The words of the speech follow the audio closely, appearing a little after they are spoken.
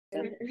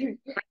Good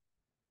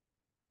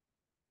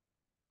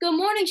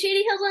morning,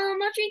 Shady Hills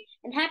Elementary,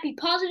 and happy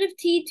Positive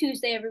Tea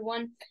Tuesday,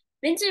 everyone.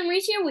 Vincent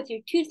Reese here with your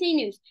Tuesday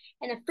news.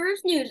 And the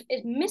first news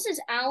is Mrs.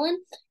 Allen,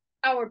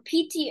 our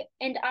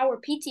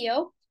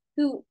PTO,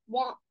 who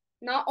want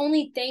not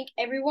only thank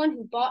everyone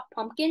who bought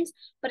pumpkins,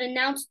 but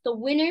announced the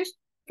winners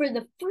for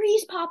the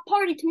Freeze Pop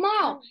party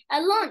tomorrow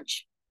at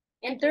lunch.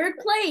 In third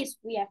place,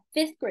 we have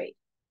fifth grade.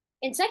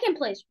 In second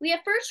place, we have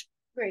first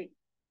grade.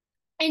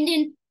 And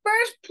in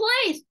first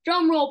place,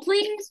 drum roll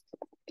please,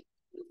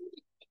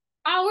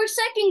 our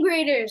second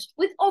graders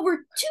with over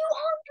 200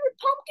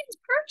 pumpkins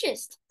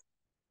purchased.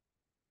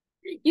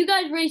 You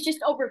guys raised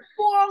just over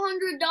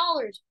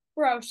 $400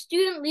 for our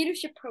student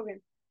leadership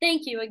program.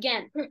 Thank you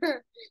again.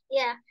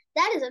 Yeah,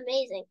 that is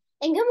amazing.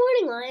 And good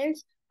morning,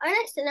 Lions. Our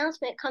next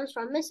announcement comes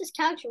from Mrs.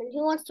 Couchman,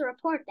 who wants to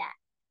report that,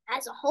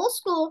 as a whole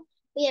school,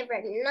 we have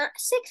read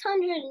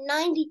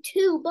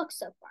 692 books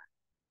so far.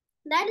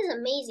 That is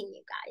amazing,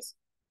 you guys.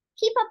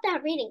 Keep up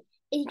that reading.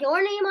 Is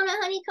your name on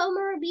a honeycomb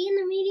or a bee in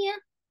the media?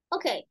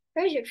 Okay,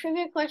 here's your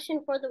trivia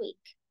question for the week.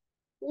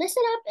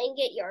 Listen up and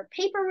get your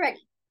paper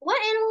ready. What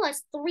animal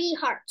has 3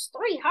 hearts?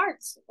 3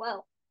 hearts?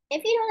 Well,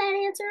 if you know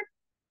that answer,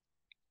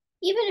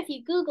 even if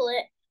you Google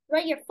it,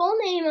 write your full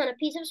name on a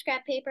piece of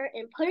scrap paper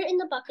and put it in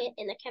the bucket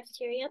in the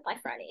cafeteria by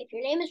Friday. If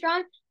your name is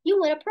wrong, you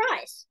win a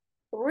prize.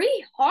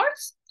 3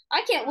 hearts?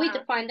 I can't wait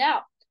to find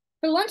out.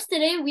 For lunch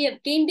today, we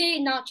have game day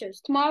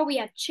nachos. Tomorrow, we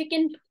have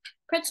chicken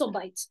pretzel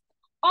bites.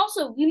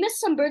 Also, we missed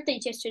some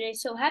birthdays yesterday,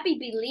 so happy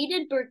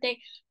belated birthday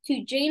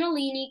to Jane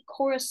Alini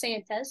Cora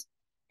Santos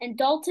and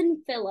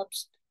Dalton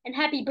Phillips. And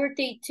happy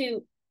birthday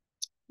to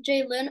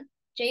Jalen,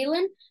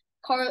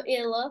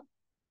 Carla,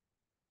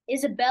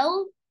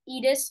 Isabel,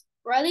 Edis,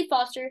 Riley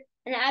Foster,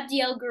 and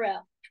Abdiel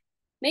Gurel.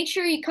 Make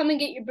sure you come and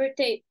get your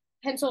birthday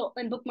pencil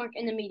and bookmark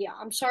in the media.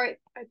 I'm sorry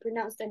I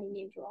pronounced any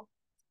names wrong.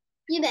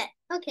 You bet.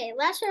 Okay,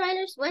 last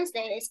reminders,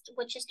 Wednesday,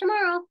 which is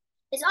tomorrow,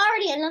 is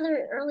already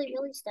another early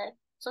release day.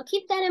 So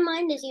keep that in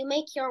mind as you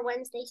make your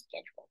Wednesday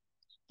schedule.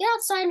 Get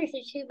outside with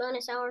your 2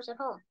 bonus hours at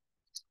home.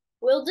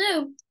 Will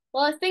do.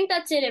 Well, I think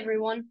that's it,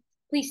 everyone.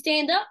 Please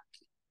stand up,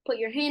 put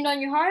your hand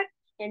on your heart,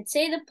 and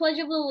say the Pledge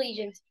of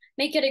Allegiance.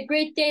 Make it a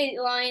great day,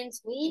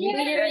 Lions. We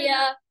did it.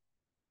 Yeah.